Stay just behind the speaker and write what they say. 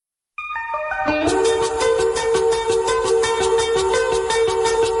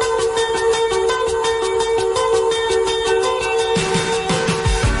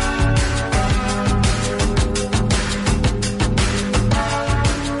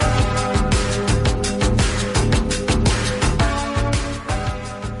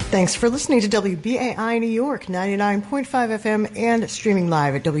Thanks for listening to WBAI New York, 99.5 FM and streaming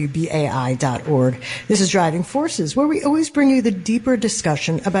live at WBAI.org. This is Driving Forces, where we always bring you the deeper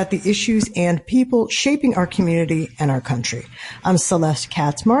discussion about the issues and people shaping our community and our country. I'm Celeste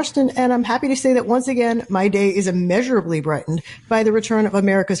Katz-Marston, and I'm happy to say that once again, my day is immeasurably brightened by the return of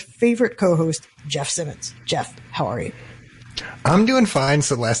America's favorite co-host, Jeff Simmons. Jeff, how are you? I'm doing fine,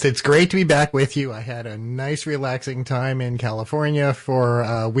 Celeste. It's great to be back with you. I had a nice, relaxing time in California for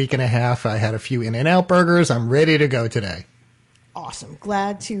a week and a half. I had a few In-N-Out burgers. I'm ready to go today. Awesome.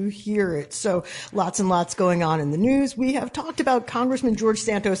 Glad to hear it. So lots and lots going on in the news. We have talked about Congressman George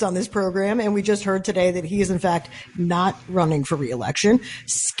Santos on this program, and we just heard today that he is in fact not running for re-election.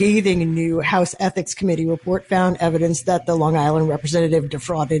 Scathing new House Ethics Committee report found evidence that the Long Island representative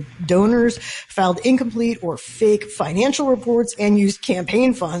defrauded donors, filed incomplete or fake financial reports, and used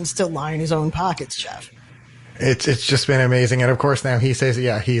campaign funds to line his own pockets, Jeff. It's just been amazing. And of course, now he says,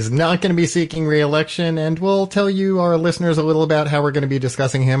 he's not going to be seeking re-election. And we'll tell you, our listeners, a little about how we're going to be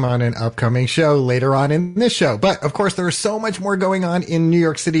discussing him on an upcoming show later on in this show. But of course, there is so much more going on in New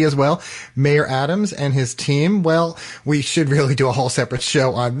York City as well. Mayor Adams and his team. Well, we should really do a whole separate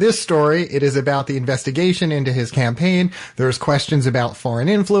show on this story. It is about the investigation into his campaign. There's questions about foreign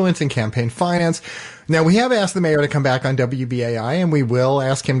influence and campaign finance. Now, we have asked the mayor to come back on WBAI, and we will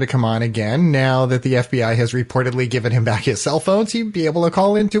ask him to come on again. Now that the FBI has reportedly given him back his cell phones, he'd be able to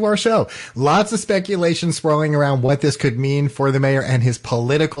call into our show. Lots of speculation swirling around what this could mean for the mayor and his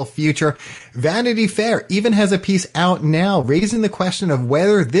political future. Vanity Fair even has a piece out now raising the question of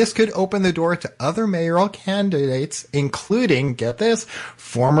whether this could open the door to other mayoral candidates, including, get this,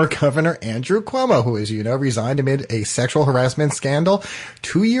 former Governor Andrew Cuomo, who, as you know, resigned amid a sexual harassment scandal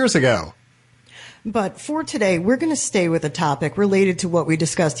 2 years ago. But for today, we're going to stay with a topic related to what we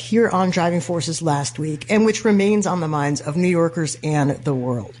discussed here on Driving Forces last week, and which remains on the minds of New Yorkers and the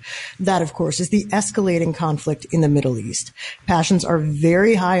world. That, of course, is the escalating conflict in the Middle East. Passions are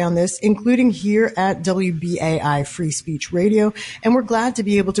very high on this, including here at WBAI Free Speech Radio, and we're glad to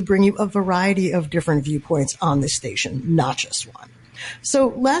be able to bring you a variety of different viewpoints on this station, not just one. So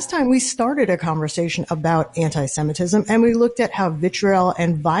last time we started a conversation about anti-Semitism, and we looked at how vitriol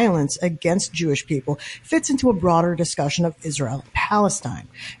and violence against Jewish people fits into a broader discussion of Israel and Palestine.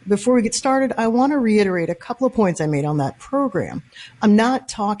 Before we get started, I want to reiterate a couple of points I made on that program. I'm not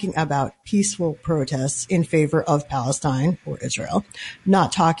talking about peaceful protests in favor of Palestine or Israel. I'm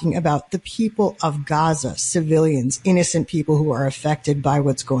not talking about the people of Gaza, civilians, innocent people who are affected by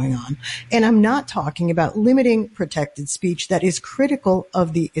what's going on. And I'm not talking about limiting protected speech that is critical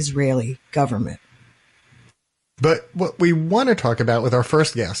of the Israeli government. But what we want to talk about with our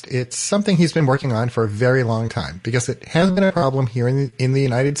first guest, it's something he's been working on for a very long time, because it has been a problem here in the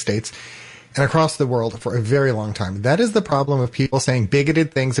United States and across the world for a very long time. That is the problem of people saying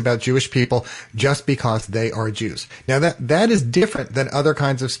bigoted things about Jewish people just because they are Jews. Now, that is different than other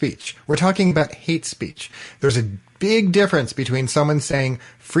kinds of speech. We're talking about hate speech. There's a big difference between someone saying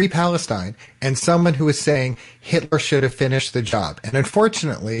free Palestine and someone who is saying Hitler should have finished the job. And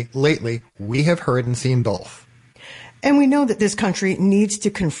unfortunately, lately, we have heard and seen both. And we know that this country needs to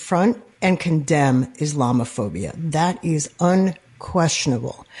confront and condemn Islamophobia. That is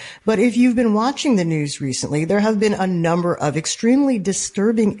unquestionable. But if you've been watching the news recently, there have been a number of extremely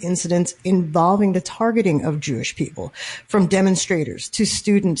disturbing incidents involving the targeting of Jewish people, from demonstrators to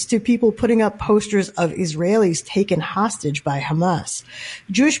students to people putting up posters of Israelis taken hostage by Hamas.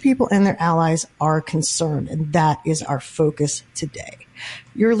 Jewish people and their allies are concerned, and that is our focus today.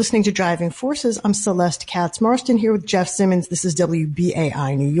 You're listening to Driving Forces. I'm Celeste Katz-Marston here with Jeff Simmons. This is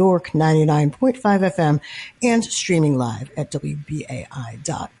WBAI New York, 99.5 FM, and streaming live at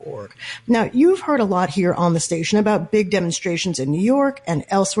WBAI.org. Now, you've heard a lot here on the station about big demonstrations in New York and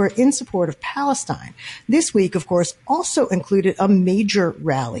elsewhere in support of Palestine. This week, of course, also included a major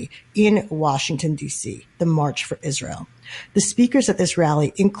rally in Washington, D.C., the March for Israel. The speakers at this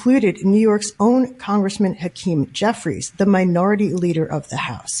rally included New York's own Congressman Hakeem Jeffries, the minority leader of the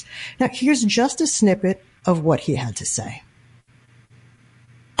House. Now, here's just a snippet of what he had to say.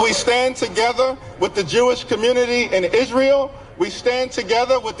 We stand together with the Jewish community in Israel. We stand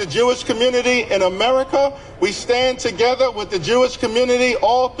together with the Jewish community in America. We stand together with the Jewish community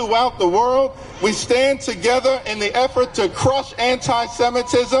all throughout the world. We stand together in the effort to crush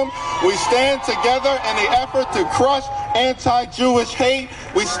anti-Semitism. We stand together in the effort to crush anti-Jewish hate.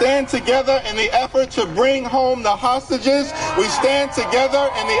 We stand together in the effort to bring home the hostages. We stand together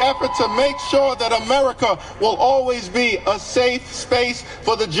in the effort to make sure that America will always be a safe space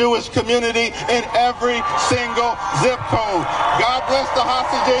for the Jewish community in every single zip code. God bless the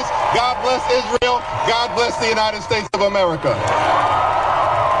hostages. God bless Israel. God bless the United States of America.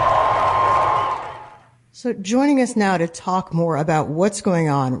 So joining us now to talk more about what's going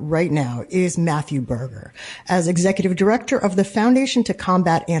on right now is Matthew Berger. As executive director of the Foundation to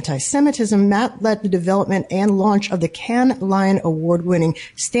Combat Anti-Semitism, Matt led the development and launch of the Cannes Lion award-winning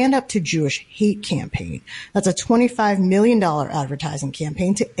Stand Up to Jewish Hate campaign. That's a $25 million advertising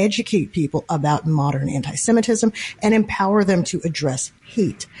campaign to educate people about modern anti-Semitism and empower them to address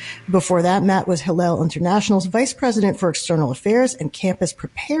hate. Before that, Matt was Hillel International's vice president for external affairs and campus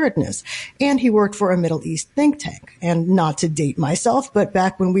preparedness, and he worked for a Middle East think tank. And not to date myself, but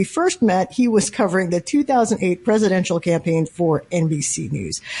back when we first met, he was covering the 2008 presidential campaign for NBC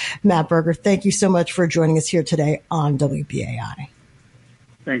News. Matt Berger, thank you so much for joining us here today on WBAI.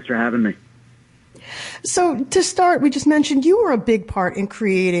 Thanks for having me. So to start, we just mentioned you were a big part in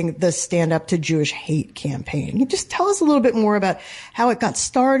creating the Stand Up to Jewish Hate campaign. Can you just tell us a little bit more about how it got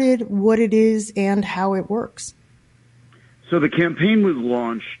started, what it is, and how it works? So the campaign was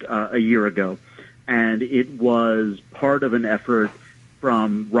launched a year ago, and it was part of an effort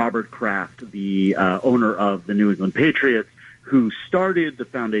from Robert Kraft, the owner of the New England Patriots, who started the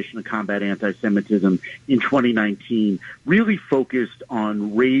Foundation to Combat Anti-Semitism in 2019, really focused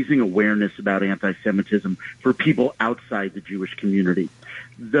on raising awareness about anti-Semitism for people outside the Jewish community.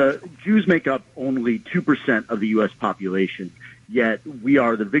 The Jews make up only 2% of the U.S. population, yet we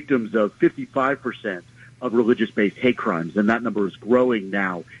are the victims of 55% of religious-based hate crimes, and that number is growing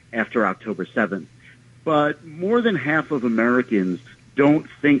now after October 7th. But more than half of Americans don't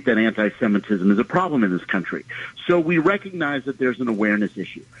think that anti-Semitism is a problem in this country. So we recognize that there's an awareness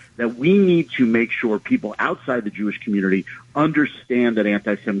issue, that we need to make sure people outside the Jewish community understand that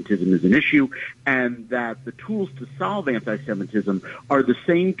anti-Semitism is an issue and that the tools to solve anti-Semitism are the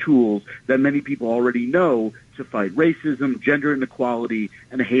same tools that many people already know to fight racism, gender inequality,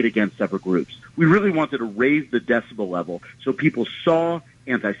 and hate against separate groups. We really wanted to raise the decibel level so people saw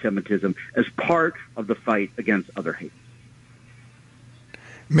anti-Semitism as part of the fight against other hate.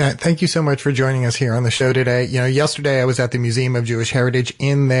 Matt, thank you so much for joining us here on the show today. You know, yesterday I was at the Museum of Jewish Heritage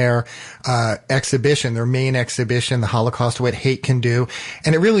in their exhibition, their main exhibition, The Holocaust, What Hate Can Do.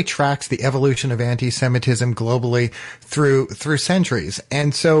 And it really tracks the evolution of anti-Semitism globally through centuries.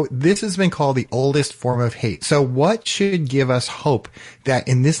 And so this has been called the oldest form of hate. So what should give us hope that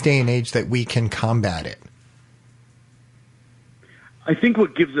in this day and age that we can combat it? I think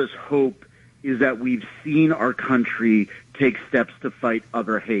what gives us hope is that we've seen our country take steps to fight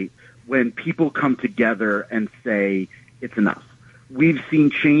other hate when people come together and say it's enough. We've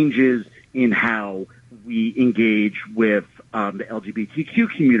seen changes in how we engage with the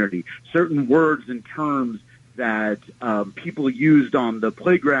LGBTQ community. Certain words and terms that people used on the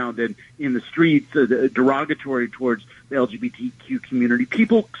playground and in the streets, derogatory towards the LGBTQ community,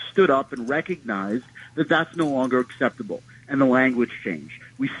 people stood up and recognized that that's no longer acceptable, and the language changed.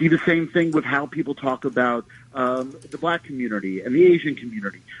 We see the same thing with how people talk about the black community and the Asian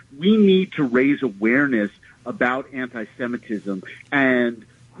community. We need to raise awareness about anti-Semitism and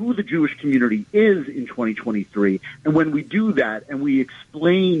who the Jewish community is in 2023. And when we do that and we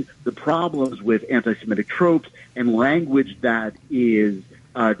explain the problems with anti-Semitic tropes and language that is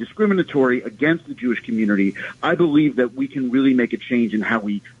discriminatory against the Jewish community, I believe that we can really make a change in how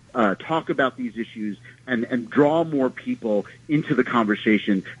we talk about these issues and draw more people into the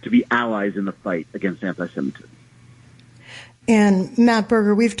conversation to be allies in the fight against anti-Semitism. And Matt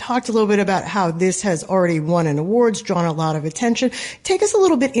Berger, we've talked a little bit about how this has already won an awards, drawn a lot of attention. Take us a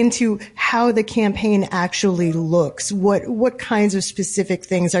little bit into how the campaign actually looks. What kinds of specific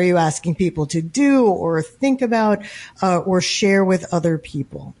things are you asking people to do or think about or share with other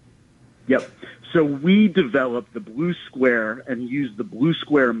people? Yep. So we developed the blue square and used the blue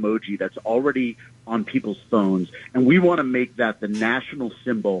square emoji that's already on people's phones, and we want to make that the national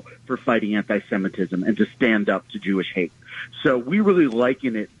symbol for fighting anti-Semitism and to stand up to Jewish hate. So we really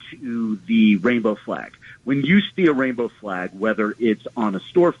liken it to the rainbow flag. When you see a rainbow flag, whether it's on a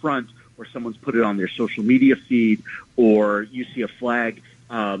storefront or someone's put it on their social media feed, or you see a flag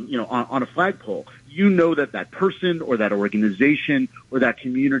on a flagpole, you know that that person or that organization or that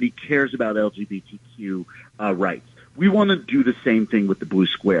community cares about LGBTQ rights. We want to do the same thing with the blue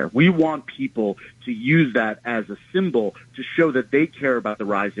square. We want people to use that as a symbol to show that they care about the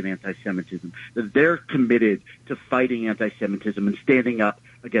rise in anti-Semitism, that they're committed to fighting anti-Semitism and standing up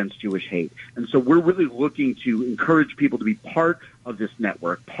against Jewish hate. And so we're really looking to encourage people to be part of this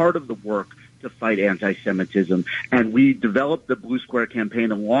network, part of the work to fight anti-Semitism. And we developed the Blue Square campaign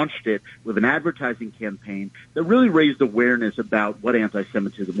and launched it with an advertising campaign that really raised awareness about what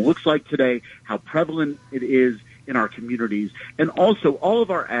anti-Semitism looks like today, how prevalent it is in our communities. And also, all of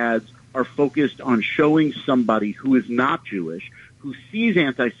our ads are focused on showing somebody who is not Jewish, who sees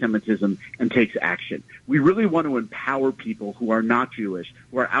anti-Semitism and takes action. We really want to empower people who are not Jewish,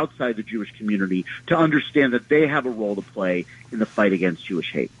 who are outside the Jewish community, to understand that they have a role to play in the fight against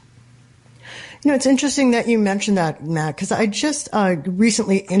Jewish hate. You know, it's interesting that you mentioned that, Matt, because I just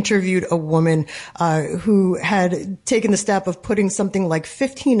recently interviewed a woman who had taken the step of putting something like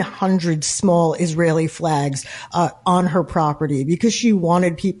 1,500 small Israeli flags on her property because she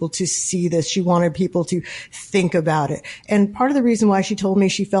wanted people to see this. She wanted people to think about it. And part of the reason why she told me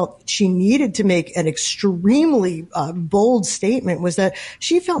she felt she needed to make an extremely bold statement was that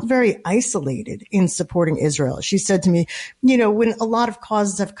she felt very isolated in supporting Israel. She said to me, you know, when a lot of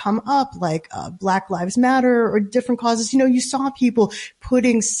causes have come up, like Black Lives Matter or different causes, you know, you saw people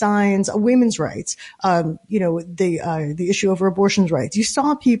putting signs, women's rights, you know, the issue over abortion's rights. You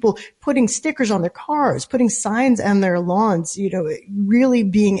saw people putting stickers on their cars, putting signs on their lawns, you know, really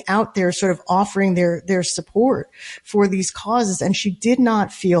being out there sort of offering their support for these causes. And she did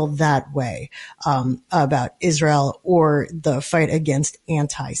not feel that way about Israel or the fight against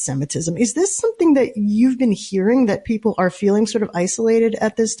anti-Semitism. Is this something that you've been hearing, that people are feeling sort of isolated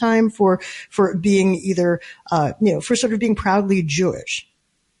at this time for being either, you know, for sort of being proudly Jewish?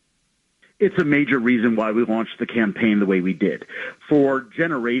 It's a major reason why we launched the campaign the way we did. For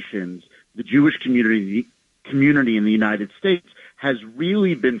generations, the Jewish community in the United States has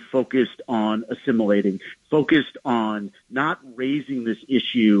really been focused on assimilating, focused on not raising this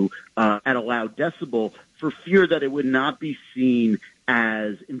issue at a loud decibel for fear that it would not be seen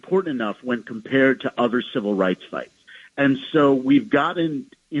as important enough when compared to other civil rights fights. And so we've gotten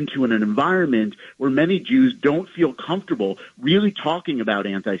into an environment where many Jews don't feel comfortable really talking about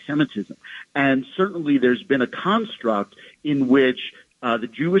anti-Semitism. And certainly there's been a construct in which the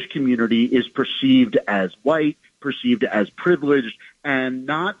Jewish community is perceived as white, perceived as privileged, and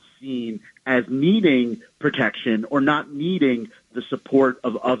not seen as needing protection or not needing the support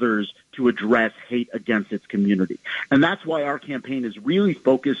of others to address hate against its community. And that's why our campaign is really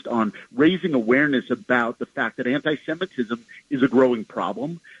focused on raising awareness about the fact that anti-Semitism is a growing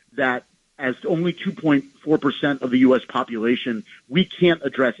problem, that as only 2.4% of the U.S. population, we can't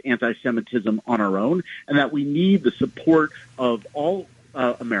address anti-Semitism on our own, and that we need the support of all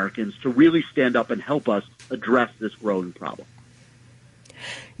Americans to really stand up and help us address this growing problem.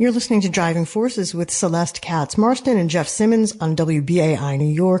 You're listening to Driving Forces with Celeste Katz Marston and Jeff Simmons on WBAI New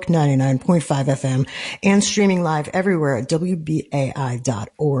York 99.5 FM and streaming live everywhere at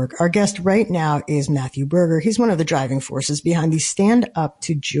WBAI.org. Our guest right now is Matthew Berger. He's one of the driving forces behind the Stand Up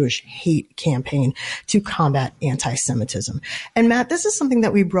to Jewish Hate campaign to combat anti-Semitism. And Matt, this is something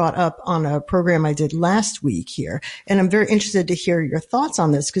that we brought up on a program I did last week here. And I'm very interested to hear your thoughts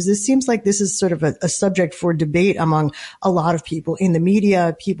on this, because this seems like this is sort of a subject for debate among a lot of people in the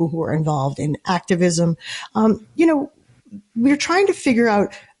media, people who are involved in activism. You know, we're trying to figure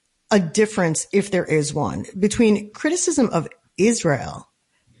out a difference, if there is one, between criticism of Israel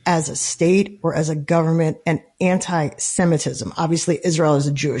as a state or as a government and anti-Semitism. Obviously, Israel is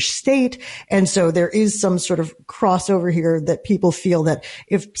a Jewish state, and so there is some sort of crossover here that people feel that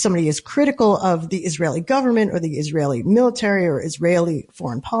if somebody is critical of the Israeli government or the Israeli military or Israeli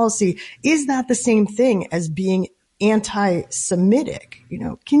foreign policy, is that the same thing as being anti-Semitic? You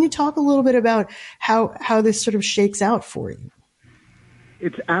know, can you talk a little bit about how this sort of shakes out for you?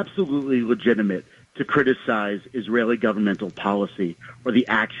 It's absolutely legitimate to criticize Israeli governmental policy or the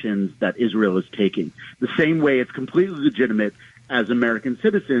actions that Israel is taking. The same way it's completely legitimate as American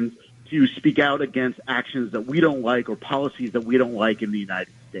citizens to speak out against actions that we don't like or policies that we don't like in the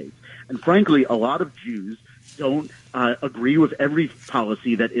United States. And frankly, a lot of Jews don't agree with every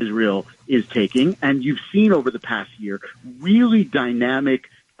policy that Israel is taking. And you've seen over the past year really dynamic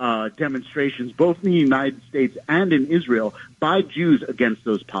demonstrations, both in the United States and in Israel, by Jews against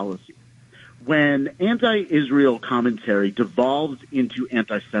those policies. When anti-Israel commentary devolves into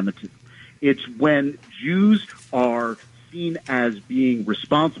anti-Semitism, it's when Jews are seen as being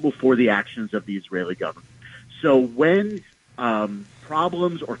responsible for the actions of the Israeli government. So when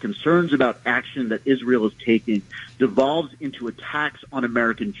problems or concerns about action that Israel is taking devolves into attacks on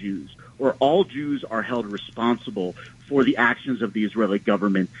American Jews, or all Jews are held responsible for the actions of the Israeli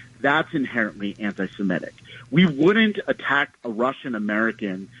government, that's inherently anti-Semitic. We wouldn't attack a Russian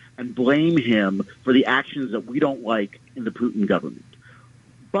American and blame him for the actions that we don't like in the Putin government.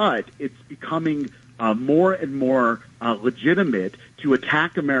 But it's becoming more and more legitimate to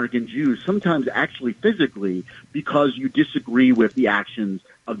attack American Jews, sometimes actually physically, because you disagree with the actions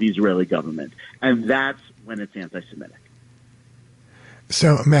of the Israeli government. And that's when it's anti-Semitic.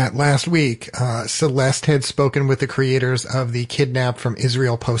 So, Matt, last week, Celeste had spoken with the creators of the Kidnap from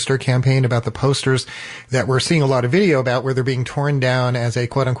Israel poster campaign about the posters that we're seeing a lot of video about where they're being torn down as a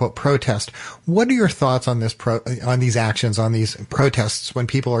quote-unquote protest. What are your thoughts on this on these actions, on these protests when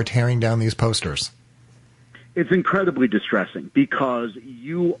people are tearing down these posters? It's incredibly distressing because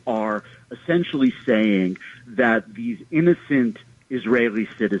you are essentially saying that these innocent Israeli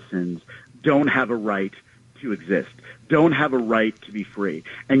citizens don't have a right to exist, don't have a right to be free.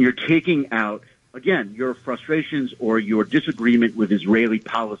 And you're taking out, again, your frustrations or your disagreement with Israeli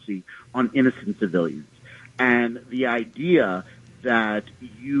policy on innocent civilians. And the idea that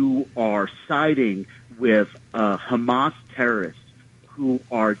you are siding with Hamas terrorists who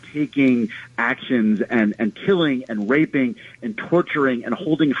are taking actions and killing and raping and torturing and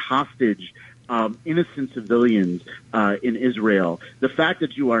holding hostage innocent civilians in Israel. The fact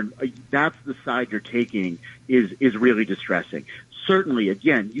that that's the side you're taking is really distressing. Certainly,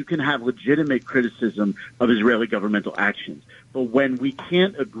 again, you can have legitimate criticism of Israeli governmental actions, but when we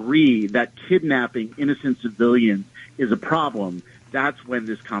can't agree that kidnapping innocent civilians is a problem, that's when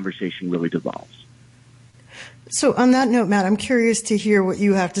this conversation really devolves. So on that note, Matt, I'm curious to hear what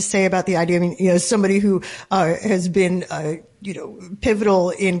you have to say about the idea. I mean, somebody who has been,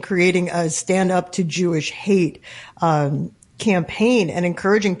 pivotal in creating a stand up to Jewish hate campaign and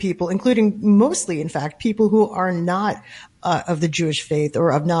encouraging people, including mostly, in fact, people who are not of the Jewish faith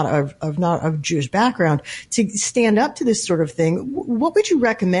or not of Jewish background, to stand up to this sort of thing. What would you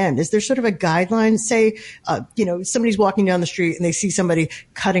recommend? Is there sort of a guideline? Say, somebody's walking down the street and they see somebody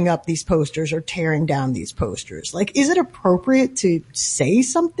cutting up these posters or tearing down these posters. Like, is it appropriate to say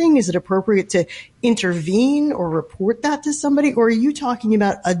something? Is it appropriate to intervene or report that to somebody? Or are you talking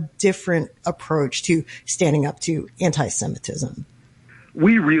about a different approach to standing up to anti-Semitism?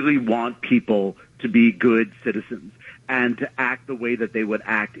 We really want people to be good citizens and to act the way that they would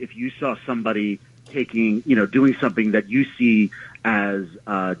act if you saw somebody doing something that you see as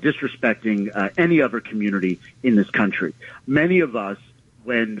disrespecting any other community in this country. Many of us,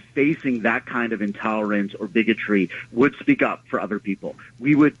 when facing that kind of intolerance or bigotry, would speak up for other people.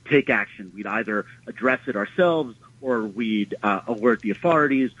 We would take action. We'd either address it ourselves, or we'd alert the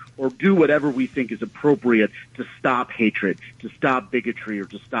authorities, or do whatever we think is appropriate to stop hatred, to stop bigotry, or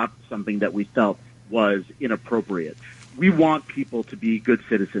to stop something that we felt was inappropriate. We want people to be good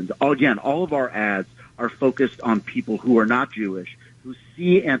citizens. Again, all of our ads are focused on people who are not Jewish, who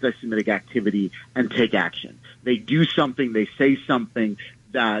see anti-Semitic activity and take action. They do something, they say something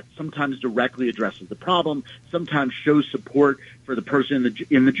that sometimes directly addresses the problem, sometimes shows support for the person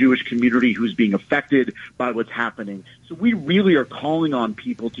in the Jewish community who's being affected by what's happening. So we really are calling on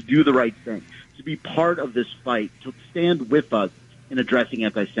people to do the right thing, to be part of this fight, to stand with us in addressing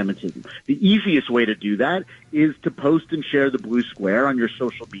anti-Semitism. The easiest way to do that is to post and share the blue square on your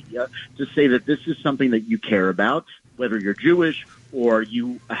social media to say that this is something that you care about, whether you're Jewish or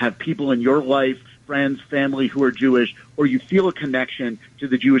you have people in your life, friends, family who are Jewish, or you feel a connection to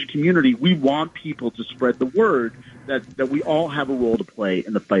the Jewish community. We want people to spread the word that we all have a role to play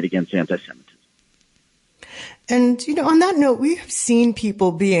in the fight against anti-Semitism. And, on that note, we have seen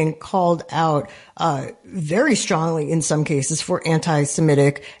people being called out very strongly in some cases for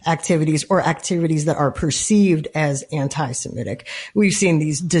anti-Semitic activities or activities that are perceived as anti-Semitic. We've seen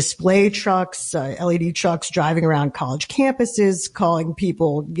these display trucks, LED trucks driving around college campuses, calling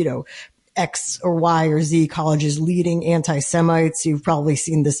people, X or Y or Z colleges leading anti-Semites. You've probably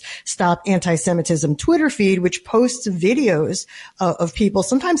seen this Stop Anti-Semitism Twitter feed, which posts videos of people,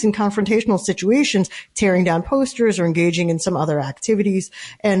 sometimes in confrontational situations, tearing down posters or engaging in some other activities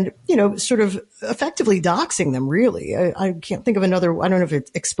and, sort of effectively doxing them, really. I can't think of another, I don't know if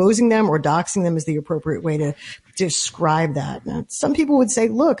it's exposing them or doxing them is the appropriate way to describe that. Now, some people would say,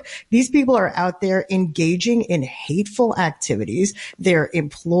 look, these people are out there engaging in hateful activities. They're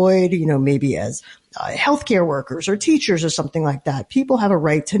employed, maybe as healthcare workers or teachers or something like that. People have a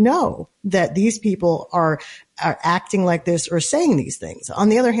right to know that these people are acting like this or saying these things. On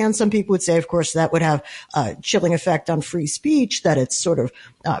the other hand, some people would say, of course, that would have a chilling effect on free speech, that it's sort of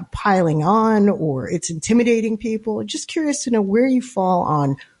piling on or it's intimidating people. Just curious to know where you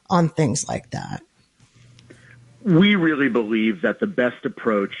fall on things like that. We really believe that the best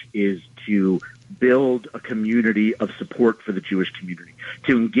approach is to build a community of support for the Jewish community,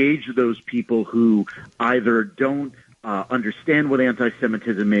 to engage those people who either don't understand what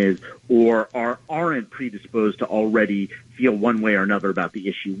anti-Semitism is or aren't predisposed to already feel one way or another about the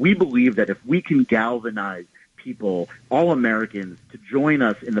issue. We believe that if we can galvanize people, all Americans, to join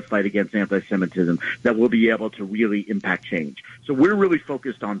us in the fight against anti-Semitism that will be able to really impact change. So we're really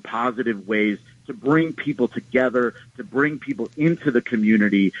focused on positive ways to bring people together, to bring people into the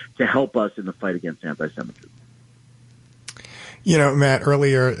community to help us in the fight against anti-Semitism. You know, Matt,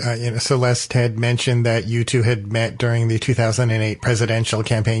 earlier, Celeste had mentioned that you two had met during the 2008 presidential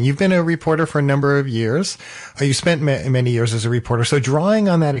campaign. You've been a reporter for a number of years. You spent many years as a reporter. So drawing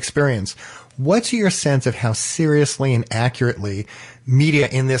on that experience, what's your sense of how seriously and accurately media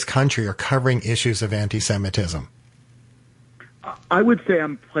in this country are covering issues of anti-Semitism? I would say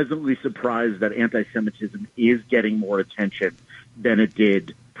I'm pleasantly surprised that anti-Semitism is getting more attention than it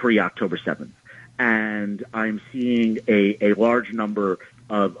did pre-October 7th. And I'm seeing a large number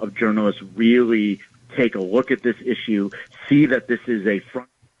of journalists really take a look at this issue, see that this is a front.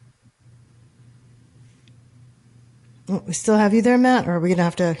 We still have you there, Matt, or are we going to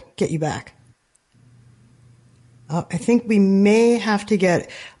have to get you back? I think we may have to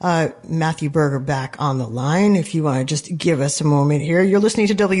get Matthew Berger back on the line if you want to just give us a moment here. You're listening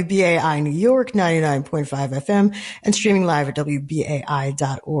to WBAI New York, 99.5 FM, and streaming live at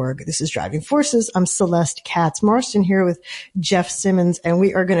WBAI.org. This is Driving Forces. I'm Celeste Katz-Marston here with Jeff Simmons, and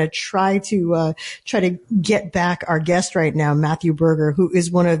we are going to try to get back our guest right now, Matthew Berger, who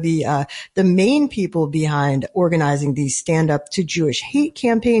is one of the main people behind organizing the Stand Up to Jewish Hate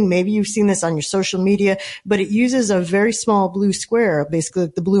campaign. Maybe you've seen this on your social media, but it uses a very small blue square, basically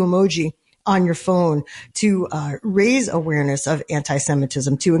like the blue emoji on your phone, to raise awareness of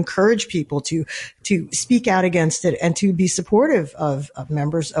anti-Semitism, to encourage people to speak out against it and to be supportive of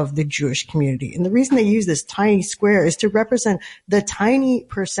members of the Jewish community. And the reason they use this tiny square is to represent the tiny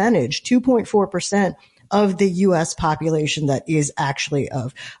percentage, 2.4%, of the U.S. population that is actually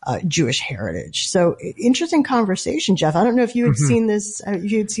of Jewish heritage. So interesting conversation, Jeff. I don't know if you had seen this. If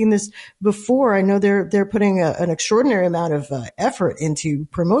you had seen this before. I know they're putting an extraordinary amount of effort into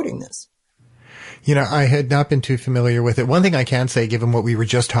promoting this. You know, I had not been too familiar with it. One thing I can say, given what we were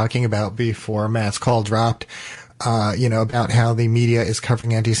just talking about before Matt's call dropped, about how the media is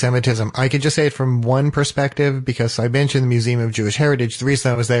covering anti-Semitism. I could just say it from one perspective, because I mentioned the Museum of Jewish Heritage. The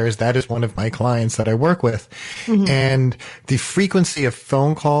reason I was there is that is one of my clients that I work with. Mm-hmm. And the frequency of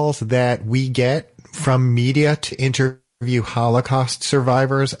phone calls that we get from media to interview Holocaust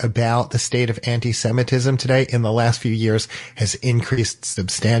survivors about the state of anti-Semitism today in the last few years has increased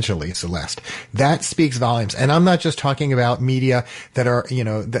substantially, Celeste. That speaks volumes. And I'm not just talking about media that are,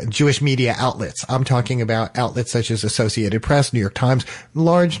 the Jewish media outlets. I'm talking about outlets such as Associated Press, New York Times.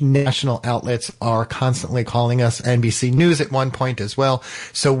 Large national outlets are constantly calling us, NBC News at one point as well.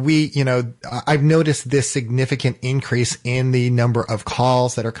 So I've noticed this significant increase in the number of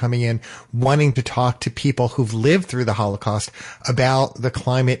calls that are coming in wanting to talk to people who've lived through the Holocaust about the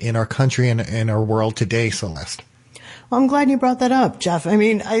climate in our country and in our world today, Celeste. Well, I'm glad you brought that up, Jeff. I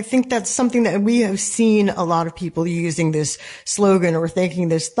mean, I think that's something that we have seen a lot of people using this slogan or thinking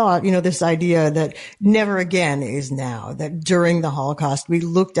this thought, this idea that never again is now, that during the Holocaust, we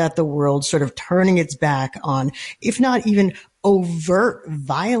looked at the world sort of turning its back on, if not even overt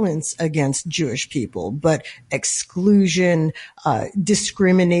violence against Jewish people, but exclusion,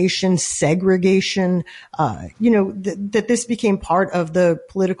 discrimination, segregation, that this became part of the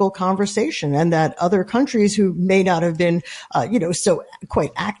political conversation, and that other countries who may not have been, so quite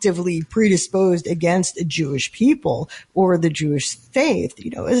actively predisposed against Jewish people or the Jewish faith,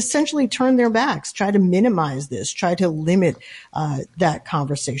 essentially turn their backs, try to minimize this, try to limit, that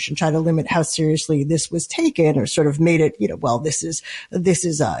conversation, try to limit how seriously this was taken, or sort of made it, this is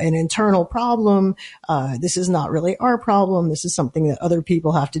an internal problem. This is not really our problem. This is something that other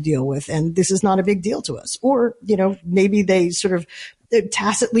people have to deal with, and this is not a big deal to us. Or, maybe they sort of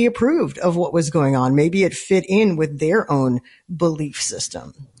tacitly approved of what was going on. Maybe it fit in with their own belief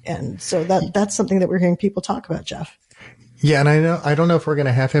system. And so that's something that we're hearing people talk about, Jeff. Yeah, and I don't know if we're going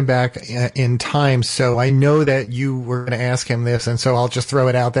to have him back in time, so I know that you were going to ask him this, and so I'll just throw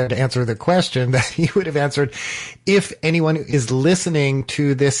it out there to answer the question that he would have answered. If anyone is listening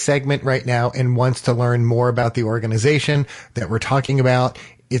to this segment right now and wants to learn more about the organization that we're talking about,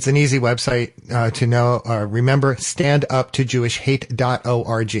 it's an easy website to know. Remember,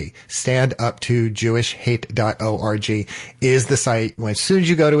 standuptojewishhate.org. Standuptojewishhate.org is the site. As soon as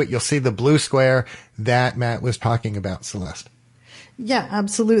you go to it, you'll see the blue square that Matt was talking about, Celeste. Yeah,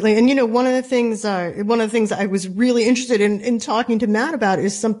 absolutely. And one of the things I was really interested in talking to Matt about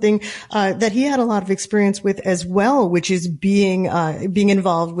is something that he had a lot of experience with as well, which is being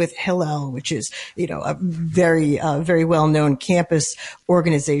involved with Hillel, which is a very very well known campus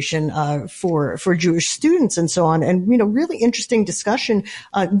organization for Jewish students and so on. And really interesting discussion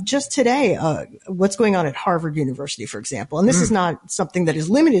just today. What's going on at Harvard University, for example, and this is not something that is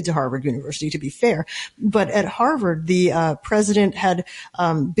limited to Harvard University, to be fair, but at Harvard, the president had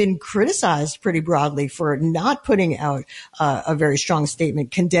been criticized pretty broadly for not putting out a very strong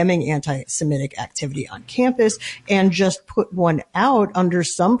statement condemning anti-Semitic activity on campus, and just put one out under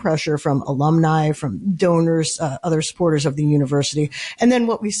some pressure from alumni, from donors, other supporters of the university. And then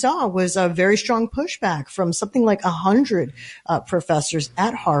what we saw was a very strong pushback from something like 100 professors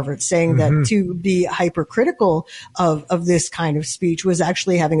at Harvard, saying that to be hypercritical of this kind of speech was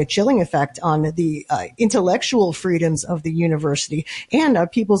actually having a chilling effect on the intellectual freedoms of the university and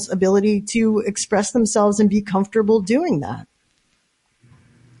people's ability to express themselves and be comfortable doing that.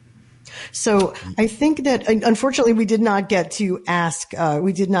 So I think that unfortunately we did not get to ask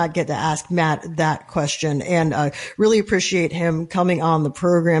Matt that question, and really appreciate him coming on the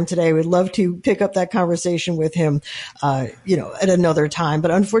program today. We'd love to pick up that conversation with him, at another time.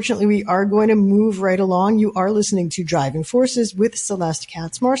 But unfortunately, we are going to move right along. You are listening to Driving Forces with Celeste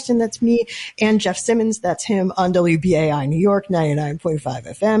Katz Marston. That's me, and Jeff Simmons. That's him on WBAI New York 99.5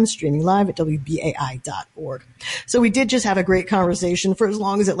 FM, streaming live at WBAI.org. So we did just have a great conversation for as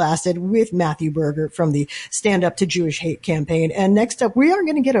long as it lasted with Matthew Berger from the Stand Up to Jewish Hate campaign. And next up, we are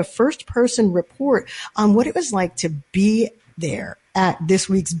going to get a first-person report on what it was like to be there at this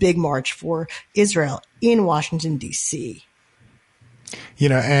week's big march for Israel in Washington, D.C.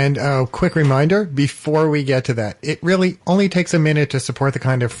 And a quick reminder before we get to that, it really only takes a minute to support the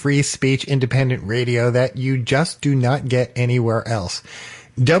kind of free speech independent radio that you just do not get anywhere else.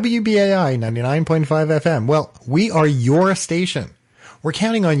 WBAI 99.5 FM. Well, we are your station. We're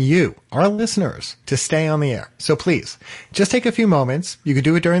counting on you, our listeners, to stay on the air. So please, just take a few moments. You could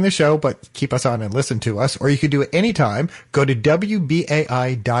do it during the show, but keep us on and listen to us, or you could do it anytime. Go to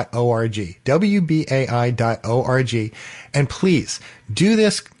WBAI.org, WBAI.org, and please do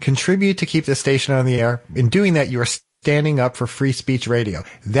this, contribute to keep the station on the air. In doing that, you are standing up for free speech radio.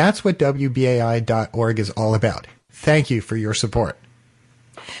 That's what WBAI.org is all about. Thank you for your support.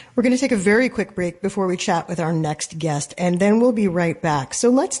 We're going to take a very quick break before we chat with our next guest, and then we'll be right back. So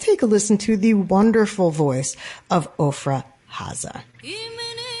let's take a listen to the wonderful voice of Ofra Haza.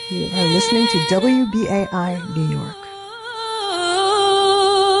 You are listening to WBAI New York.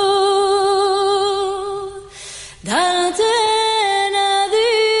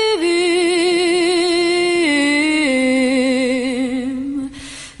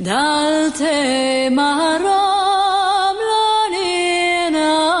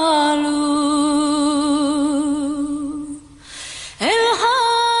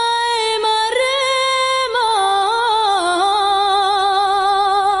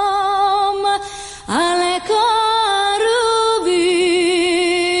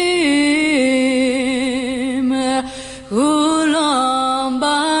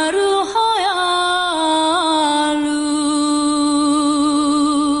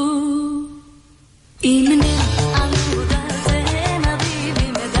 Imane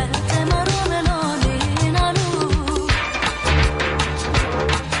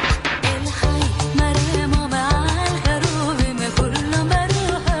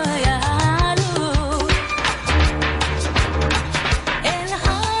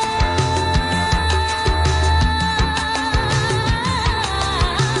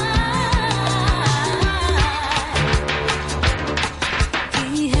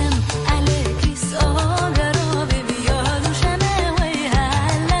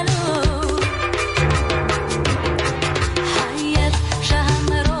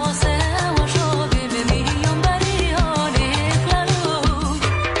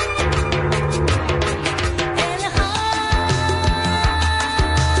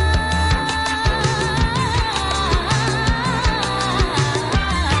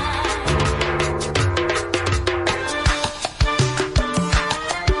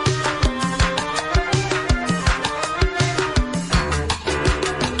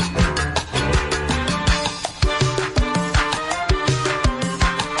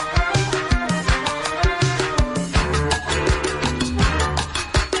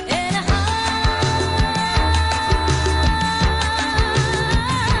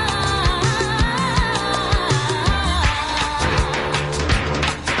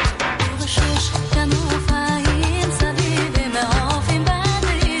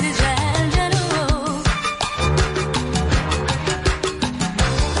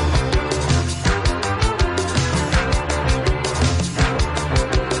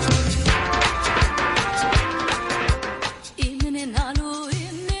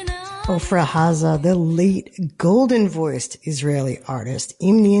Ofra Haza, the late golden-voiced Israeli artist,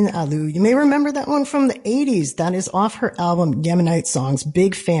 Imnin Alu. You may remember that one from the 80s. That is off her album, Yemenite Songs.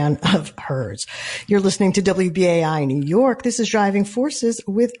 Big fan of hers. You're listening to WBAI New York. This is Driving Forces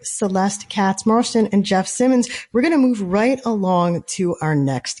with Celeste Katz Marston and Jeff Simmons. We're going to move right along to our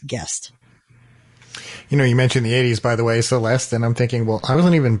next guest. You know, you mentioned the 80s, by the way, Celeste, and I'm thinking, well, I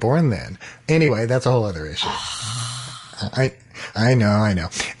wasn't even born then. Anyway, that's a whole other issue. I know.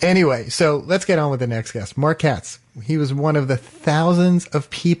 Anyway, so let's get on with the next guest. Mark Katz. He was one of the thousands of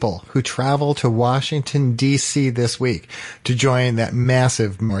people who traveled to Washington, D.C. this week to join that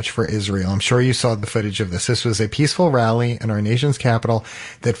massive March for Israel. I'm sure you saw the footage of this. This was a peaceful rally in our nation's capital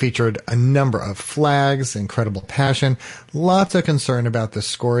that featured a number of flags, incredible passion, lots of concern about the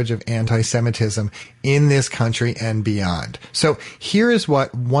scourge of anti-Semitism in this country and beyond. So here is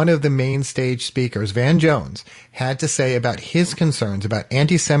what one of the main stage speakers, Van Jones, had to say about his concerns about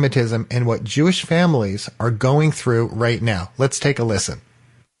anti-Semitism and what Jewish families are going through right now. Let's take a listen.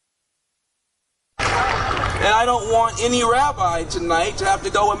 And I don't want any rabbi tonight to have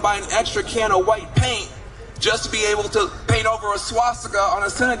to go and buy an extra can of white paint just to be able to paint over a swastika on a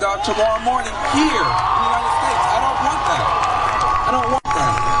synagogue tomorrow morning here in the United States. I don't want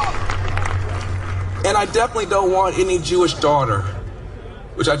that. And I definitely don't want any Jewish daughter,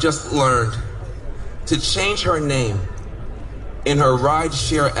 which I just learned, to change her name in her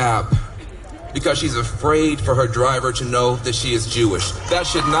rideshare app because she's afraid for her driver to know that she is Jewish. That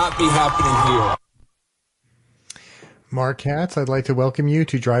should not be happening here. Mark Katz, I'd like to welcome you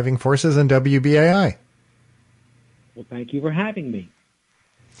to Driving Forces and WBAI. Well, thank you for having me.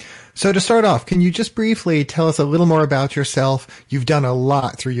 So to start off, can you just briefly tell us a little more about yourself? You've done a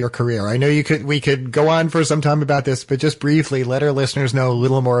lot through your career. I know we could go on for some time about this, but just briefly let our listeners know a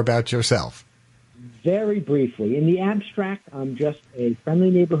little more about yourself. Very briefly. In the abstract, I'm just a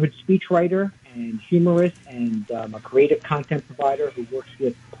friendly neighborhood speechwriter and humorist, and a creative content provider who works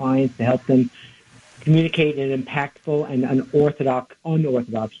with clients to help them communicate in impactful and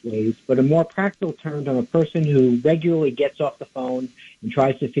unorthodox ways. But in more practical terms, I'm a person who regularly gets off the phone and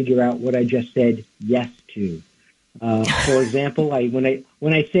tries to figure out what I just said yes to. For example,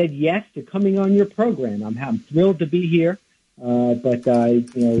 when I said yes to coming on your program, I'm thrilled to be here. But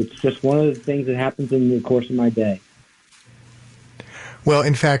it's just one of the things that happens in the course of my day. Well,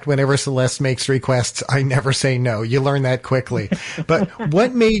 in fact, whenever Celeste makes requests, I never say no. You learn that quickly. But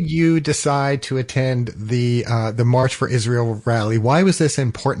what made you decide to attend the March for Israel rally? Why was this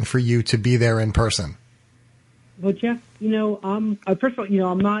important for you to be there in person? Well, Jeff, first of all,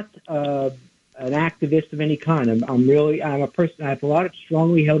 I'm not an activist of any kind. I'm a person. I have a lot of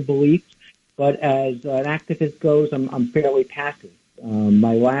strongly held beliefs. But as an activist goes, I'm fairly passive.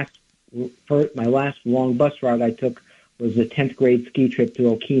 My last long bus ride I took was a 10th grade ski trip to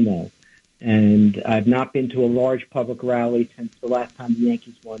Okemo. And I've not been to a large public rally since the last time the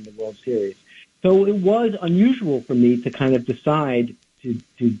Yankees won the World Series. So it was unusual for me to kind of decide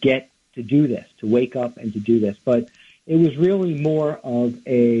to get to do this, to wake up and to do this. But it was really more of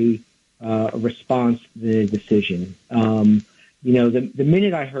a response than a decision. The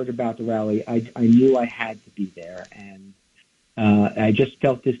minute I heard about the rally, I knew I had to be there, and I just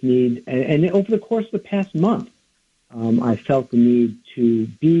felt this need. And over the course of the past month, I felt the need to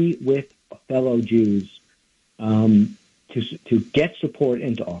be with fellow Jews, to get support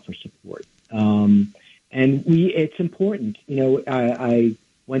and to offer support. It's important. I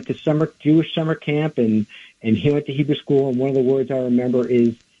went to Jewish summer camp and he went to Hebrew school, and one of the words I remember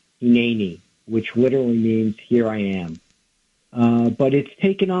is Hineni, which literally means "here I am." But it's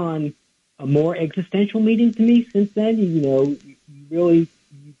taken on a more existential meaning to me since then.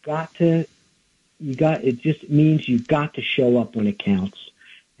 It just means you've got to show up when it counts.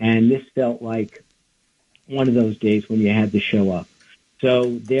 And this felt like one of those days when you had to show up.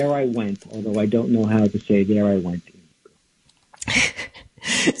 So there I went, although I don't know how to say there I went.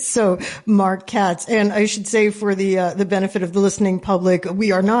 So, Mark Katz, and I should say for the benefit of the listening public,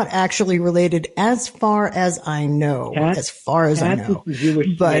 we are not actually related as far as I know. Katz,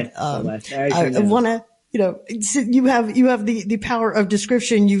 but I want to. You have the power of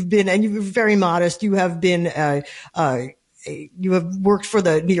description. You've been very modest. You have been you have worked for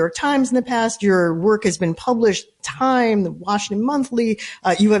the New York Times in the past. Your work has been published Time, the Washington Monthly.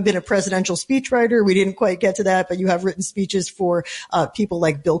 You have been a presidential speechwriter. We didn't quite get to that, but you have written speeches for people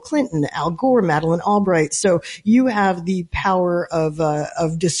like Bill Clinton, Al Gore, Madeleine Albright. So you have the power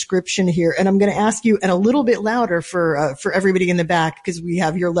of description here. And I'm going to ask you, and a little bit louder for everybody in the back, because we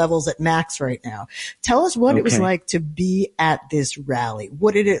have your levels at max right now. Tell us what it was like to be at this rally.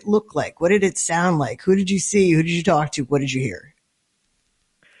 What did it look like? What did it sound like? Who did you see? Who did you talk to? What did you hear?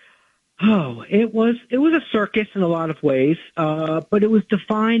 Oh, it was a circus in a lot of ways, but it was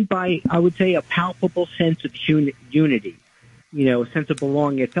defined by, I would say, a palpable sense of unity. A sense of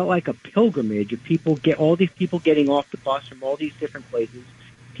belonging. It felt like a pilgrimage of all these people getting off the bus from all these different places,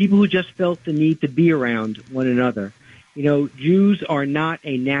 people who just felt the need to be around one another. Jews are not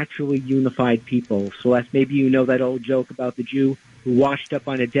a naturally unified people. So maybe you know that old joke about the Jew who washed up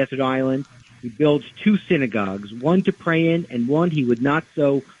on a desert island. He builds 2 synagogues, one to pray in and one he would not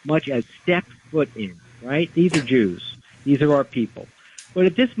so much as step foot in, right? These are Jews. These are our people. But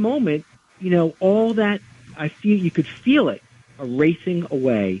at this moment, all that, you could feel it erasing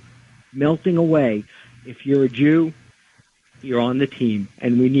away, melting away. If you're a Jew, you're on the team,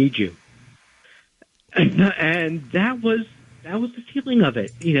 and we need you. And that was the feeling of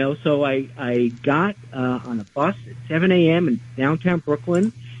it, So I got on a bus at 7 a.m. in downtown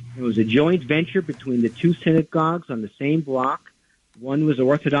Brooklyn. It was a joint venture between the 2 synagogues on the same block. One was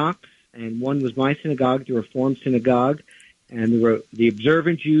Orthodox, and one was my synagogue, the Reformed synagogue. And the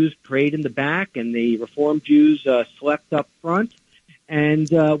observant Jews prayed in the back, and the Reformed Jews slept up front. And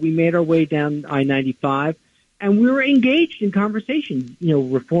we made our way down I-95, and we were engaged in conversation.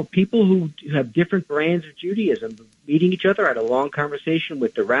 Reform people who have different brands of Judaism, meeting each other. I had a long conversation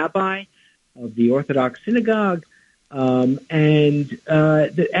with the rabbi of the Orthodox synagogue, and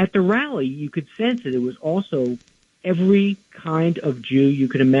at the rally, you could sense that it was also every kind of Jew you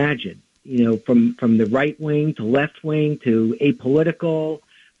could imagine. From the right wing to left wing to apolitical.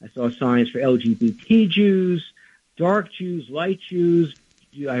 I saw signs for LGBT Jews, dark Jews, light Jews.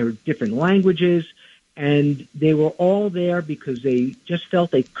 I heard different languages, and they were all there because they just felt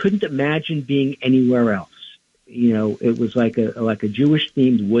they couldn't imagine being anywhere else. It was like a Jewish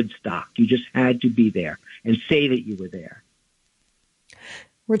themed Woodstock. You just had to be there and say that you were there.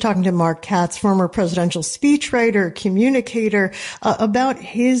 We're talking to Mark Katz, former presidential speechwriter, communicator, about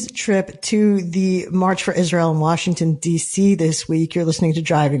his trip to the March for Israel in Washington, D.C. this week. You're listening to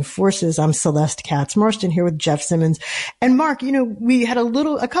Driving Forces. I'm Celeste Katz-Marston here with Jeff Simmons. And Mark, we had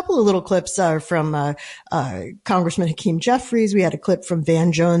a couple of little clips from Congressman Hakeem Jeffries. We had a clip from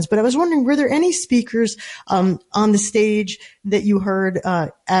Van Jones. But I was wondering, were there any speakers on the stage that you heard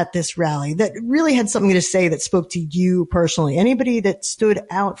at this rally that really had something to say that spoke to you personally? Anybody that stood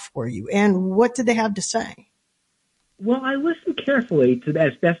out for you, and what did they have to say? Well, I listened carefully to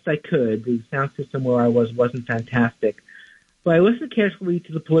as best I could. The sound system where I wasn't fantastic, but I listened carefully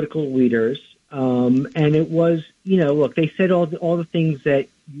to the political leaders, and it was, look, they said all the things that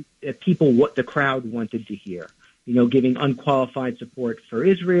the crowd wanted to hear. Giving unqualified support for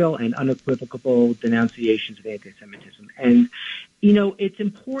Israel and unequivocal denunciations of anti-Semitism. And, it's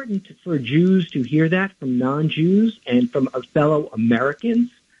important for Jews to hear that from non-Jews and from fellow Americans.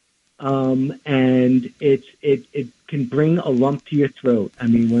 And it can bring a lump to your throat. I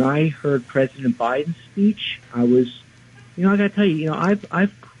mean, when I heard President Biden's speech, I was, I got to tell you, I've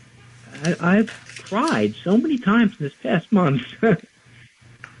cried so many times in this past month,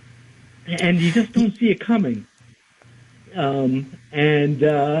 and you just don't see it coming.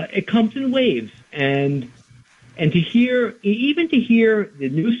 It comes in waves, and to hear the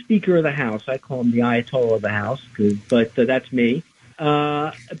new Speaker of the House, I call him the Ayatollah of the House, but that's me.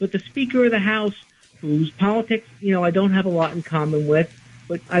 But the Speaker of the House, whose politics, I don't have a lot in common with,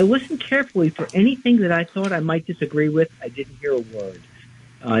 but I listened carefully for anything that I thought I might disagree with. I didn't hear a word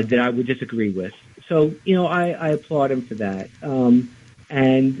that I would disagree with. So, I applaud him for that.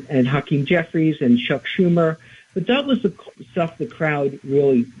 And Hakeem Jeffries and Chuck Schumer. But that was the stuff the crowd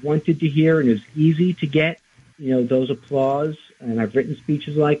really wanted to hear, and it was easy to get, those applause. And I've written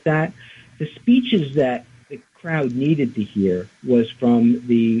speeches like that. The speeches that the crowd needed to hear was from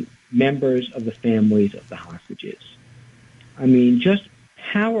the members of the families of the hostages. I mean, just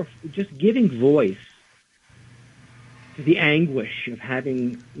giving voice to the anguish of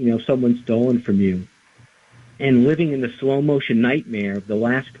having, someone stolen from you and living in the slow motion nightmare of the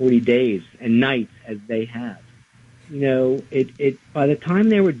last 40 days and nights as they have. By the time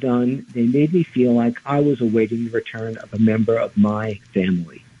they were done, they made me feel like I was awaiting the return of a member of my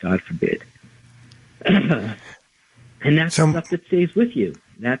family, God forbid. And that's the stuff that stays with you.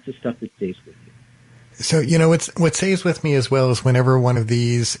 That's the stuff that stays with you. So, what stays with me as well is whenever one of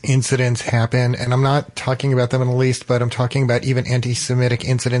these incidents happen, and I'm not talking about them in the least, but I'm talking about even anti-Semitic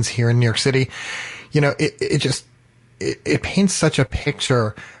incidents here in New York City, it paints such a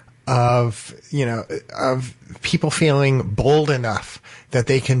picture of people feeling bold enough that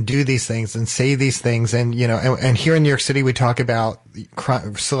they can do these things and say these things. And, and here in New York City, we talk about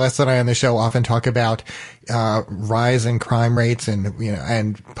crime. Celeste and I on the show often talk about, rise in crime rates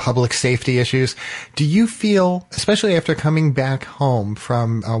and public safety issues. Do you feel, especially after coming back home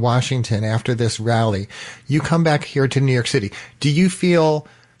from Washington after this rally, you come back here to New York City, do you feel,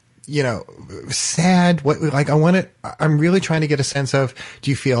 sad? I'm really trying to get a sense of,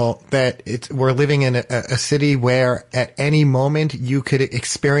 do you feel that we're living in a city where at any moment you could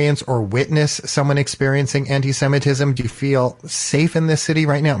experience or witness someone experiencing anti-Semitism? Do you feel safe in this city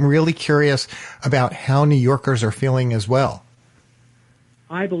right now? I'm really curious about how New Yorkers are feeling as well.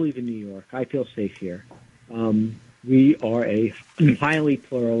 I believe in New York. I feel safe here. We are a highly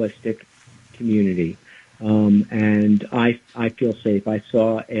pluralistic community. And I feel safe. I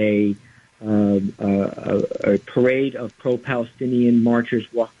saw a parade of pro-Palestinian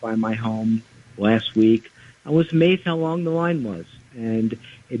marchers walk by my home last week. I was amazed how long the line was, and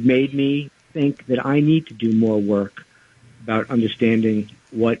it made me think that I need to do more work about understanding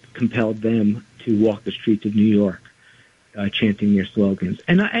what compelled them to walk the streets of New York, chanting their slogans.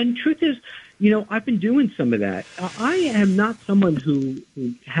 And truth is, I've been doing some of that. I am not someone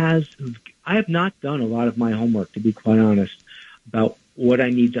I have not done a lot of my homework, to be quite honest, about what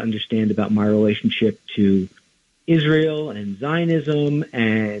I need to understand about my relationship to Israel and Zionism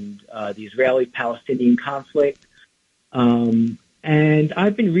and the Israeli-Palestinian conflict. And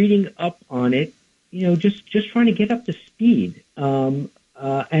I've been reading up on it, just trying to get up to speed. And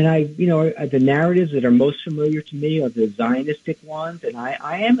the narratives that are most familiar to me are the Zionistic ones, and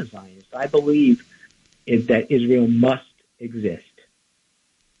I am a Zionist. I believe that Israel must exist.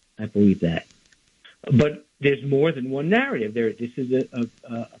 I believe that. But there's more than one narrative. This is a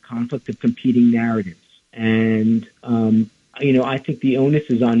conflict of competing narratives. And, I think the onus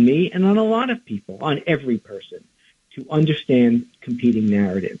is on me and on a lot of people, on every person, to understand competing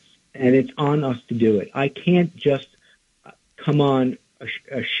narratives. And it's on us to do it. I can't just come on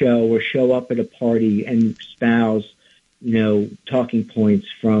a show or show up at a party and espouse, talking points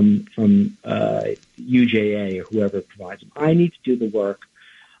from UJA or whoever provides them. I need to do the work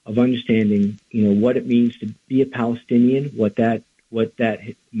of understanding, what it means to be a Palestinian, what that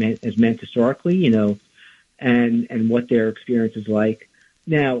has meant historically, and what their experience is like.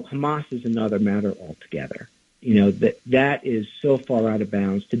 Now, Hamas is another matter altogether. That is so far out of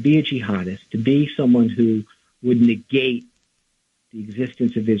bounds. To be a jihadist, to be someone who would negate the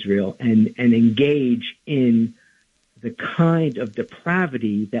existence of Israel and engage in the kind of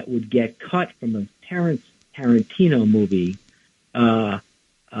depravity that would get cut from a Tarantino movie.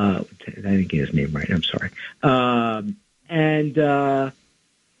 I didn't get his name right. I'm sorry.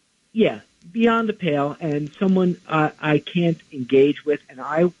 Beyond the pale, and someone I can't engage with, and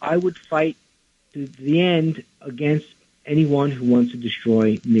I would fight to the end against anyone who wants to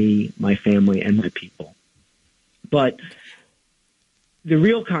destroy me, my family, and my people. But the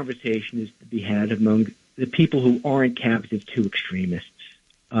real conversation is to be had among the people who aren't captive to extremists.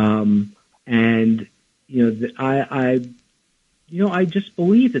 I just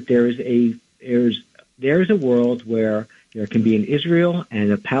believe that there's a world where there can be an Israel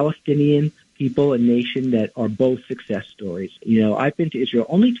and a Palestinian people, a nation that are both success stories. I've been to Israel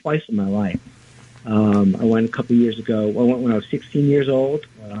only twice in my life. I went a couple years ago. I went when I was 16 years old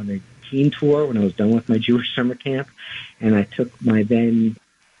on a teen tour when I was done with my Jewish summer camp, and I took my then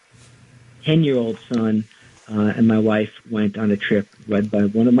 10-year-old son and my wife went on a trip led by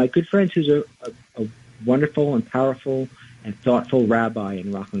one of my good friends who's a wonderful and powerful and thoughtful rabbi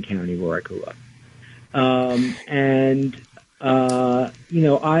in Rockland County where I grew up. I'm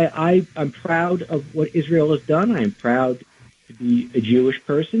proud of what Israel has done. I'm proud to be a Jewish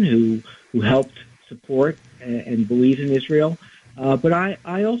person who helped support and believes in Israel. But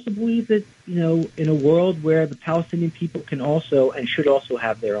I also believe that, in a world where the Palestinian people can also and should also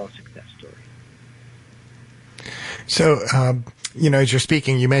have their own success story. So, as you're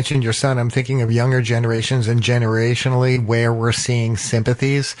speaking, you mentioned your son. I'm thinking of younger generations and generationally where we're seeing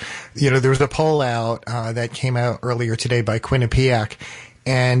sympathies. There was a poll out that came out earlier today by Quinnipiac,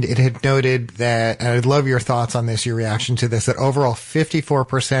 and it had noted that, and I'd love your thoughts on this, your reaction to this, that overall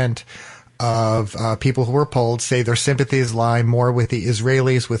 54% of people who were polled say their sympathies lie more with the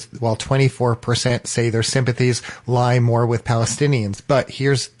Israelis, while 24% say their sympathies lie more with Palestinians. But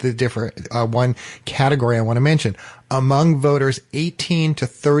here's the different one category I want to mention. Among voters 18 to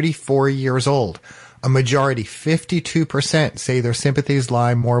 34 years old, a majority, 52%, say their sympathies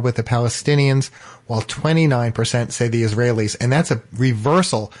lie more with the Palestinians, while 29% say the Israelis. And that's a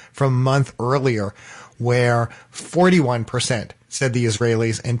reversal from a month earlier, where 41% said the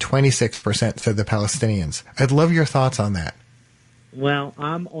Israelis, and 26% said the Palestinians. I'd love your thoughts on that. Well,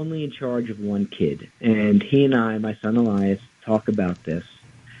 I'm only in charge of one kid, and he and I, my son Elias, talk about this.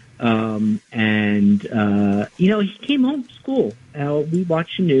 He came home from school. We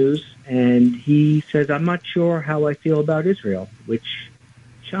watch the news, and he says, I'm not sure how I feel about Israel, which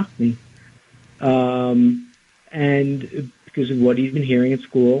shocked me. And because of what he's been hearing at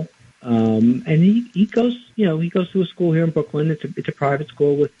school. And he goes to a school here in Brooklyn. It's a private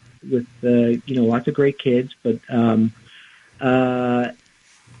school with lots of great kids, but,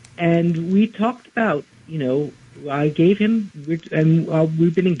 and we talked about, I gave him, and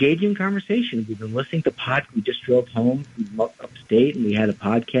we've been engaging in conversation. We've been listening to we just drove home from upstate, and we had a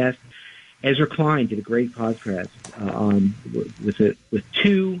podcast. Ezra Klein did a great podcast with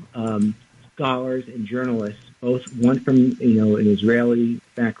two scholars and journalists, both one from an Israeli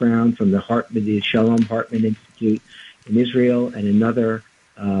background from the Shalom Hartman Institute in Israel, and another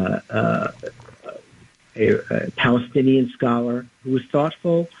a Palestinian scholar who was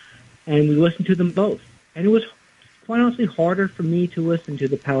thoughtful, and we listened to them both. And it was quite honestly harder for me to listen to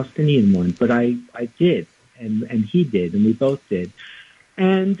the Palestinian one, but I did, and he did, and we both did.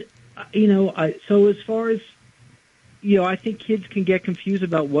 And, so as far as, I think kids can get confused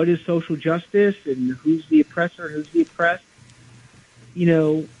about what is social justice and who's the oppressor and who's the oppressed.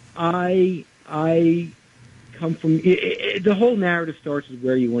 I come from, the whole narrative starts with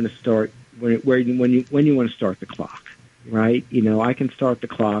where you want to start, when you want to start the clock. Right? I can start the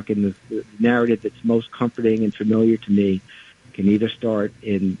clock, and the narrative that's most comforting and familiar to me can either start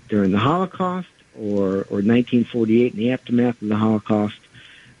during the Holocaust or 1948 in the aftermath of the Holocaust,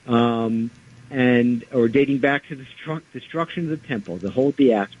 or dating back to the destruction of the temple, the whole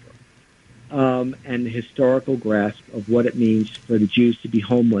diaspora, and the historical grasp of what it means for the Jews to be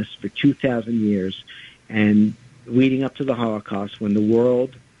homeless for 2,000 years, and leading up to the Holocaust, when the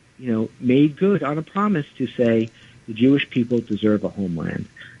world, made good on a promise to say, the Jewish people deserve a homeland.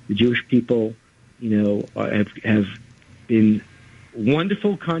 The Jewish people, have been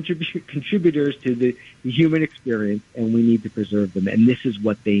wonderful contributors to the human experience, and we need to preserve them. And this is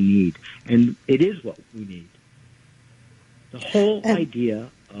what they need. And it is what we need. The whole idea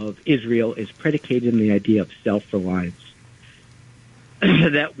of Israel is predicated on the idea of self-reliance.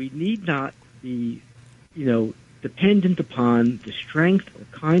 That we need not be, dependent upon the strength or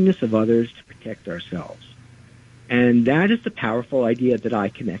kindness of others to protect ourselves. And that is the powerful idea that I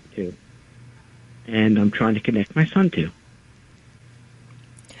connect to. And I'm trying to connect my son to.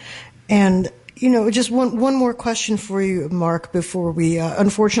 And, just one more question for you, Mark, before we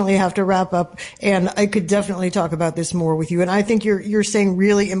unfortunately have to wrap up. And I could definitely talk about this more with you. And I think you're saying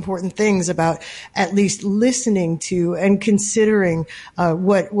really important things about at least listening to and considering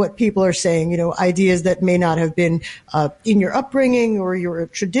what people are saying, ideas that may not have been in your upbringing or your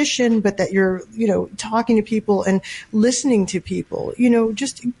tradition, but that you're, talking to people and listening to people.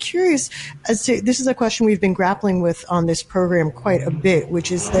 Just curious as to, this is a question we've been grappling with on this program quite a bit,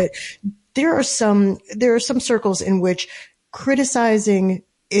 which is that there are some circles in which criticizing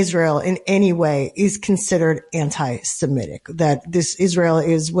Israel in any way is considered anti-Semitic, that this Israel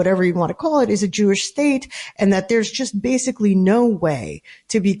is, whatever you want to call it, is a Jewish state, and that there's just basically no way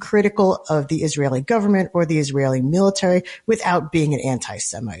to be critical of the Israeli government or the Israeli military without being an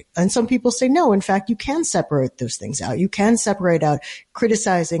anti-Semite. And some people say, no, in fact, you can separate those things out. You can separate out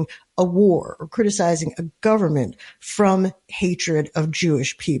criticizing a war or criticizing a government from hatred of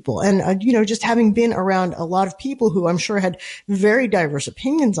Jewish people. And, just having been around a lot of people who I'm sure had very diverse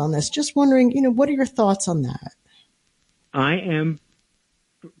opinions on this, just wondering, what are your thoughts on that? I am,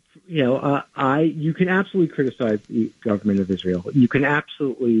 you can absolutely criticize the government of Israel. You can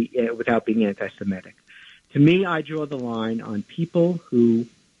absolutely, without being anti-Semitic. To me, I draw the line on people who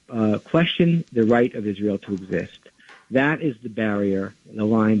question the right of Israel to exist. That is the barrier, the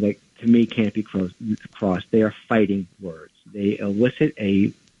line that, to me, can't be crossed. They are fighting words. They elicit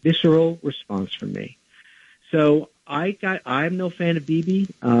a visceral response from me. So I'm no fan of Bibi.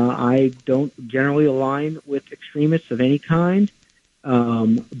 I don't generally align with extremists of any kind.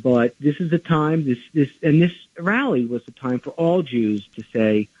 But this is the time. This rally was the time for all Jews to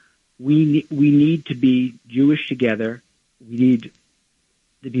say, we need to be Jewish together. We need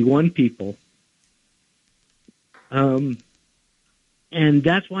to be one people. And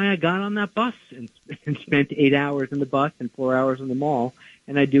that's why I got on that bus and spent 8 hours in the bus and 4 hours in the mall,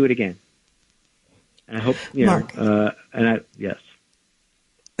 and I'd do it again. And I hope, Mark. Yes.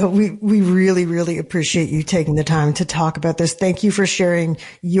 We really, really appreciate you taking the time to talk about this. Thank you for sharing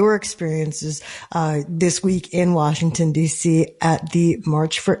your experiences this week in Washington, D.C. at the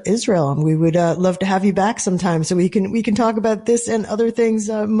March for Israel. And we would love to have you back sometime so we can talk about this and other things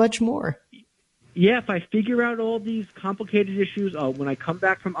much more. Yeah, if I figure out all these complicated issues, when I come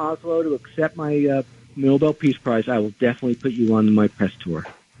back from Oslo to accept my Nobel Peace Prize, I will definitely put you on my press tour.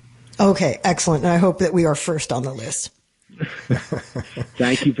 Okay, excellent. And I hope that we are first on the list.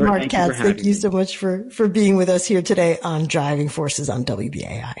 Thank you, Mark Katz, thank you me. so much for being with us here today on Driving Forces on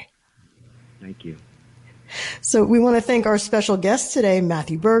WBAI. Thank you. So we want to thank our special guests today,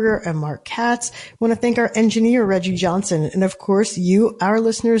 Matthew Berger and Mark Katz. We want to thank our engineer, Reggie Johnson, and of course, you, our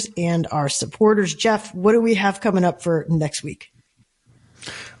listeners, and our supporters. Jeff, what do we have coming up for next week?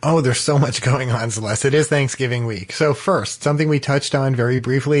 Oh, there's so much going on, Celeste. It is Thanksgiving week. So first, something we touched on very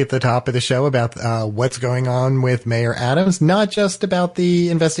briefly at the top of the show about what's going on with Mayor Adams, not just about the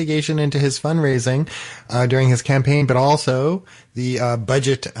investigation into his fundraising during his campaign, but also the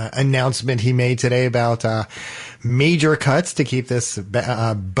budget announcement he made today about major cuts to keep this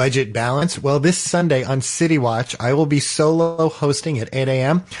budget balanced. Well, this Sunday on City Watch, I will be solo hosting at 8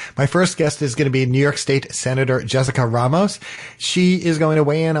 a.m. My first guest is going to be New York State Senator Jessica Ramos. She is going to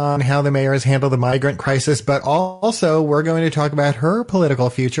weigh in on how the mayor has handled the migrant crisis, but also we're going to talk about her political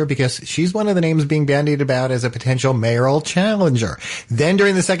future because she's one of the names being bandied about as a potential mayoral challenger. Then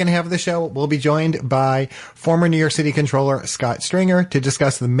during the second half of the show, we'll be joined by former New York City Controller Scott Stringer to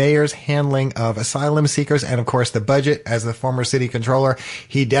discuss the mayor's handling of asylum seekers and, of course, the budget. As the former city controller,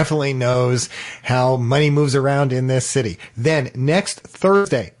 he definitely knows how money moves around in this city. Then next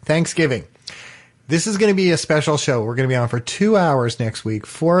Thursday, Thanksgiving, this is going to be a special show. We're going to be on for 2 hours next week,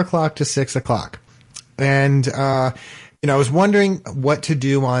 4 o'clock to 6 o'clock. And, I was wondering what to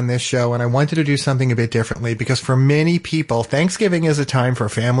do on this show, and I wanted to do something a bit differently because for many people, Thanksgiving is a time for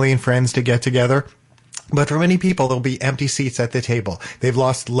family and friends to get together. But for many people, there'll be empty seats at the table. They've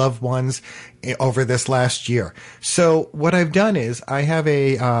lost loved ones over this last year. So what I've done is I have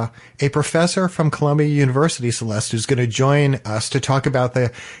a professor from Columbia University, Celeste, who's going to join us to talk about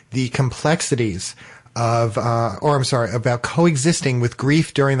the complexities about coexisting with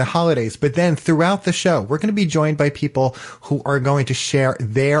grief during the holidays. But then throughout the show, we're going to be joined by people who are going to share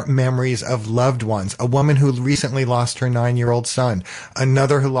their memories of loved ones. A woman who recently lost her 9-year-old son,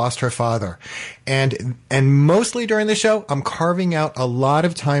 another who lost her father. And mostly during the show, I'm carving out a lot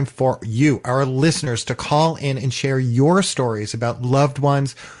of time for you, our listeners, to call in and share your stories about loved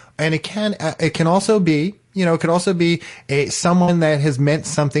ones. And it can also be, it could also be someone that has meant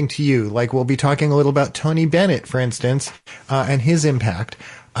something to you. Like we'll be talking a little about Tony Bennett, for instance, and his impact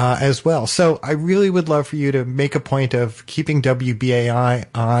as well. So I really would love for you to make a point of keeping WBAI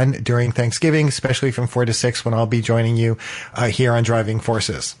on during Thanksgiving, especially from 4 to 6 when I'll be joining you here on Driving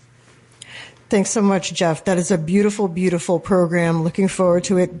Forces. Thanks so much, Jeff. That is a beautiful, beautiful program. Looking forward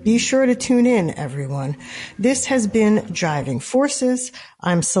to it. Be sure to tune in, everyone. This has been Driving Forces.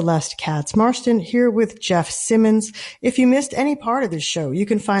 I'm Celeste Katz Marston here with Jeff Simmons. If you missed any part of this show, you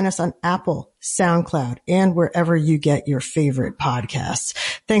can find us on Apple, SoundCloud, and wherever you get your favorite podcasts.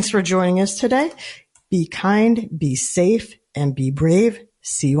 Thanks for joining us today. Be kind, be safe, and be brave.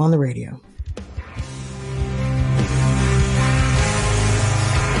 See you on the radio.